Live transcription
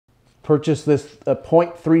Purchased this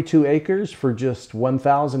 0.32 acres for just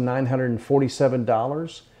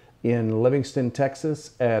 $1,947 in Livingston,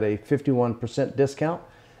 Texas at a 51% discount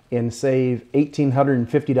and save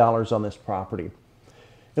 $1,850 on this property.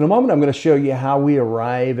 In a moment, I'm going to show you how we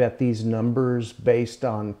arrive at these numbers based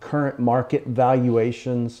on current market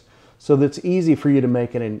valuations, so that it's easy for you to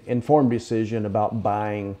make an informed decision about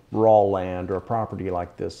buying raw land or a property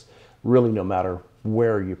like this, really no matter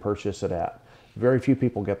where you purchase it at. Very few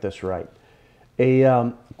people get this right.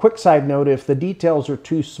 A quick side note, if the details are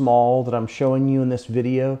too small that I'm showing you in this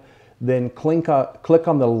video, then click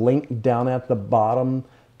on the link down at the bottom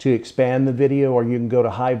to expand the video, or you can go to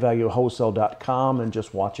highvaluewholesale.com and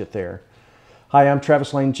just watch it there. Hi, I'm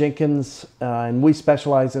Travis Lane Jenkins, and we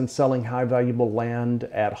specialize in selling high valuable land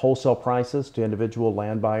at wholesale prices to individual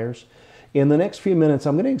land buyers. In the next few minutes,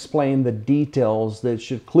 I'm going to explain the details that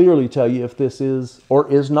should clearly tell you if this is or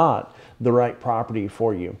is not the right property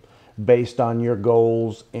for you, based on your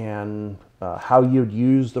goals and how you'd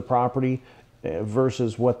use the property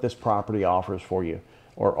versus what this property offers for you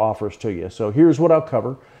or offers to you. So here's what I'll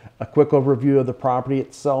cover: a quick overview of the property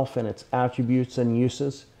itself and its attributes and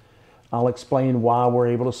uses. I'll explain why we're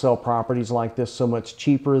able to sell properties like this so much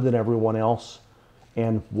cheaper than everyone else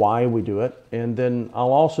and why we do it. And then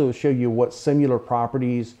I'll also show you what similar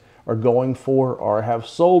properties are going for or have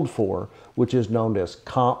sold for, which is known as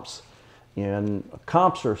comps. And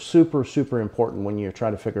comps are super, super important when you're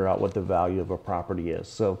trying to figure out what the value of a property is.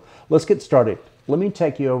 So let's get started. Let me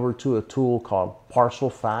take you over to a tool called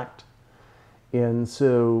Parcel. And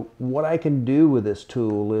so what I can do with this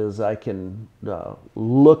tool is I can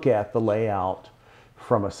look at the layout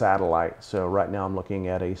from a satellite. So right now I'm looking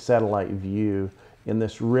at a satellite view, and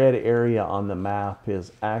this red area on the map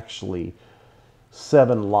is actually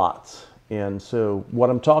 7 lots. And so what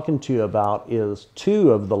I'm talking to you about is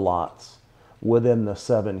 2 of the lots within the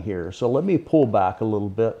 7 here. So let me pull back a little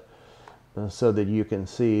bit so that you can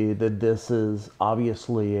see that this is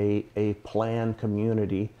obviously a planned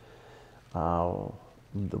community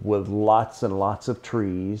with lots and lots of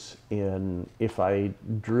trees. And if I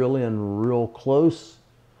drill in real close,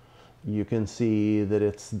 you can see that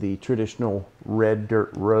it's the traditional red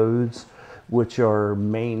dirt roads, which are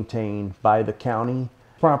maintained by the county.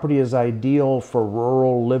 Property is ideal for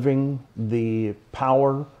rural living. The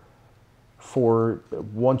power for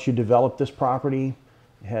once you develop this property,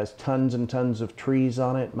 it has tons and tons of trees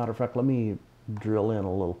on it. Matter of fact, let me drill in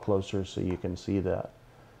a little closer so you can see that.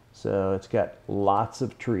 So it's got lots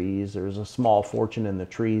of trees. There's a small fortune in the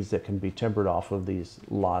trees that can be timbered off of these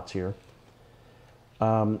lots here.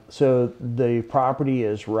 So the property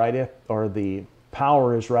is right at, or the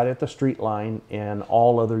power is right at the street line, and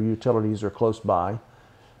all other utilities are close by,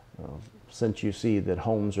 since you see that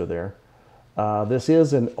homes are there. This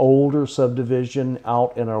is an older subdivision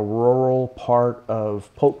out in a rural part of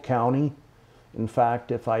Polk County. In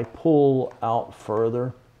fact, if I pull out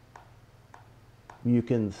further, you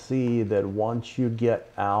can see that once you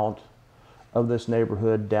get out of this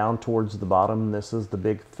neighborhood down towards the bottom, this is the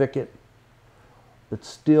big thicket. It's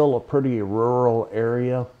still a pretty rural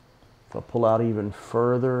area. If I pull out even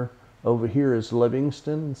further, over here is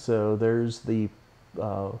Livingston. So there's the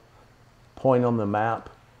point on the map.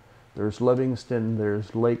 There's Livingston,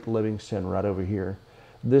 there's Lake Livingston right over here.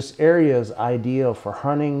 This area is ideal for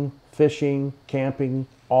hunting, fishing, camping,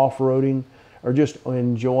 off-roading, or just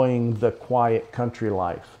enjoying the quiet country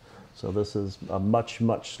life. So this is a much,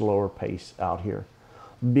 much slower pace out here.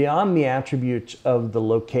 Beyond the attributes of the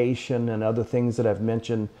location and other things that I've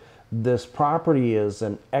mentioned, this property is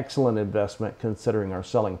an excellent investment considering our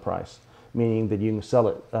selling price, meaning that you can sell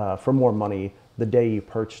it for more money the day you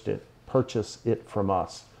purchase it from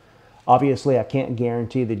us. Obviously, I can't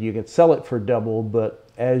guarantee that you can sell it for double, but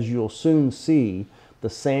as you'll soon see, the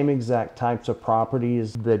same exact types of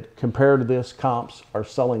properties that compared to this comps are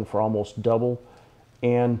selling for almost double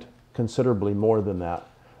and considerably more than that,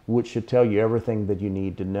 which should tell you everything that you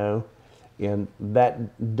need to know. And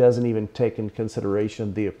that doesn't even take into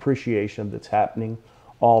consideration the appreciation that's happening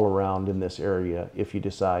all around in this area if you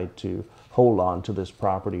decide to hold on to this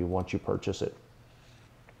property once you purchase it.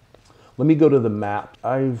 Let me go to the map.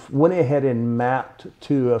 I've went ahead and mapped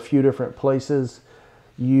to a few different places.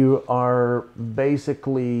 You are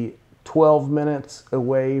basically 12 minutes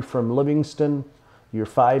away from Livingston. You're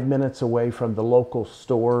 5 minutes away from the local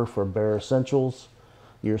store for bare essentials.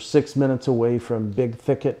 You're 6 minutes away from Big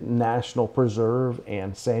Thicket National Preserve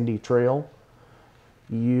and Sandy Trail.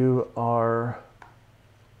 You are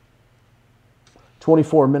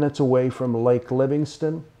 24 minutes away from Lake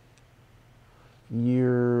Livingston.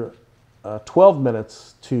 You're 12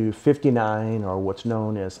 minutes to 59, or what's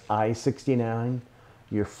known as I-69.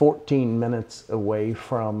 You're 14 minutes away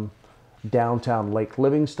from downtown Lake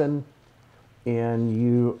Livingston, and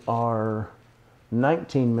you are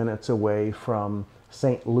 19 minutes away from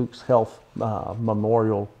St. Luke's Health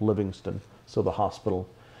Memorial Livingston, so the hospital.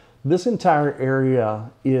 This entire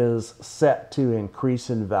area is set to increase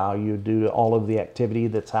in value due to all of the activity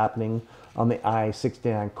that's happening on the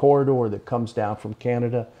I-69 corridor that comes down from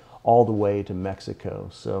Canada all the way to Mexico.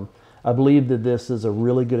 So I believe that this is a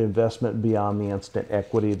really good investment beyond the instant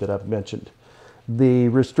equity that I've mentioned. The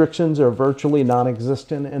restrictions are virtually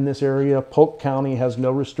non-existent in this area. Polk County has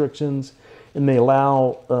no restrictions, and they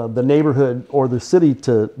allow the neighborhood or the city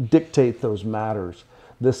to dictate those matters.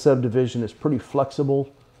 This subdivision is pretty flexible.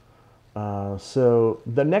 So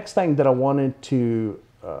the next thing that I wanted to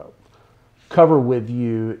cover with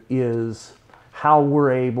you is how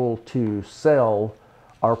we're able to sell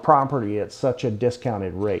our property at such a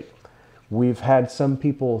discounted rate. We've had some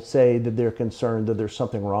people say that they're concerned that there's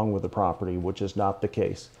something wrong with the property, which is not the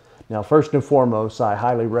case. Now, first and foremost, I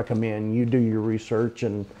highly recommend you do your research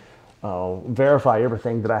and verify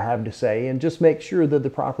everything that I have to say, and just make sure that the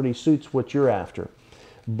property suits what you're after.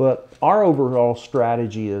 But our overall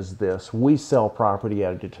strategy is this: we sell property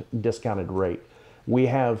at a discounted rate. We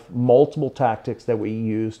have multiple tactics that we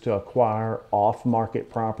use to acquire off-market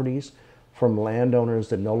properties from landowners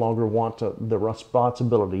that no longer want the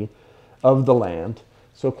responsibility of the land.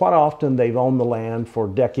 So quite often they've owned the land for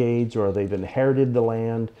decades, or they've inherited the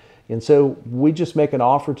land. And so we just make an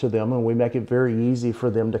offer to them, and we make it very easy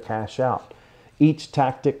for them to cash out. Each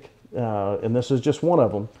tactic, and this is just one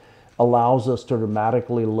of them, allows us to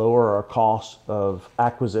dramatically lower our cost of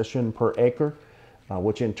acquisition per acre,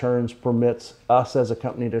 which in turn permits us as a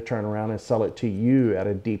company to turn around and sell it to you at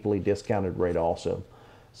a deeply discounted rate also.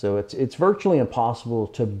 So it's virtually impossible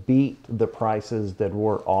to beat the prices that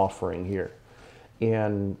we're offering here.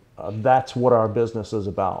 And that's what our business is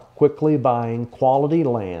about: quickly buying quality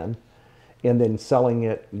land and then selling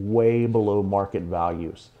it way below market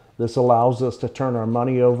values. This allows us to turn our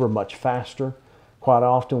money over much faster. Quite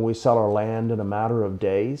often we sell our land in a matter of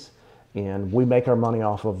days, and we make our money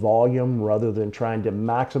off of volume rather than trying to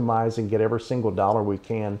maximize and get every single dollar we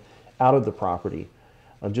can out of the property.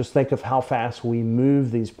 Just think of how fast we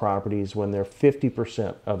move these properties when they're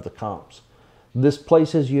 50% of the comps. This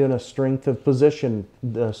places you in a strength of position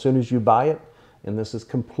as soon as you buy it, and this is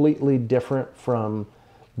completely different from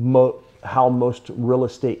how most real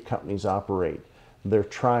estate companies operate. They're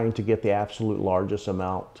trying to get the absolute largest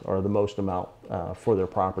amount or the most amount for their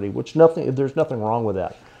property, which there's nothing wrong with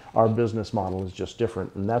that. Our business model is just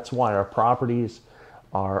different, and that's why our properties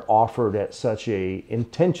are offered at such a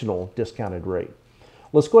intentional discounted rate.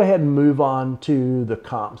 Let's go ahead and move on to the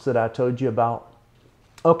comps that I told you about.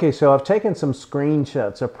 Okay, so I've taken some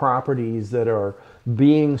screenshots of properties that are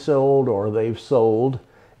being sold or they've sold.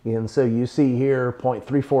 And so you see here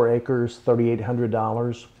 0.34 acres,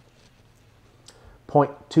 $3,800.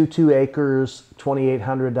 0.22 acres,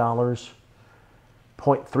 $2,800.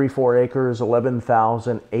 0.34 acres,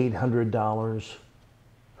 $11,800.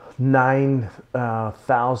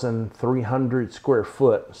 9,300 square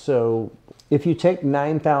foot. So if you take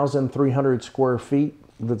 9,300 square feet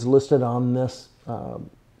that's listed on this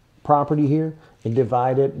property here and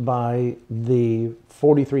divide it by the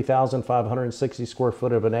 43,560 square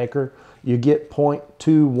foot of an acre, you get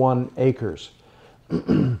 0.21 acres.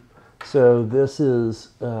 So this is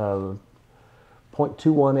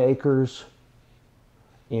 0.21 acres,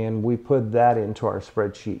 and we put that into our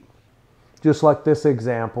spreadsheet. Just like this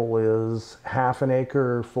example is half an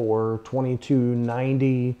acre for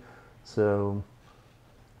 $22.90. So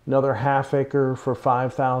another half acre for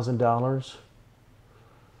 $5,000.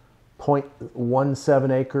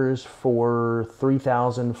 0.17 acres for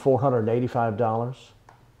 $3,485.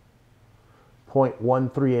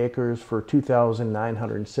 0.13 acres for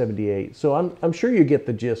 $2,978. So I'm sure you get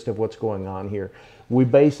the gist of what's going on here. We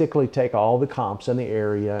basically take all the comps in the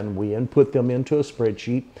area and we input them into a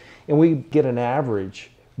spreadsheet, and we get an average.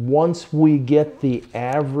 Once we get the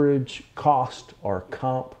average cost or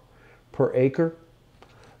comp per acre,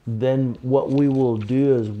 then what we will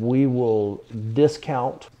do is we will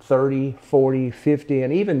discount 30, 40, 50,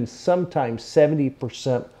 and even sometimes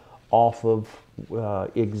 70% off of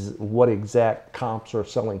what exact comps are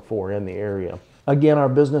selling for in the area. Again, our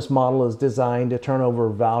business model is designed to turn over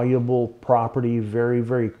valuable property very,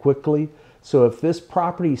 very quickly. So if this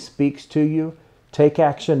property speaks to you, take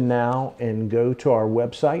action now and go to our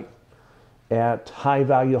website at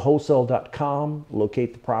highvaluewholesale.com,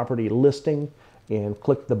 locate the property listing, and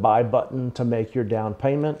click the buy button to make your down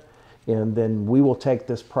payment, and then we will take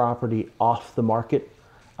this property off the market.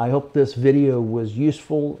 I hope this video was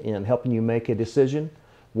useful in helping you make a decision.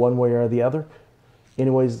 one way or the other.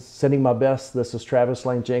 Anyways, sending my best. This is Travis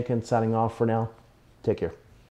Lane Jenkins signing off for now. Take care.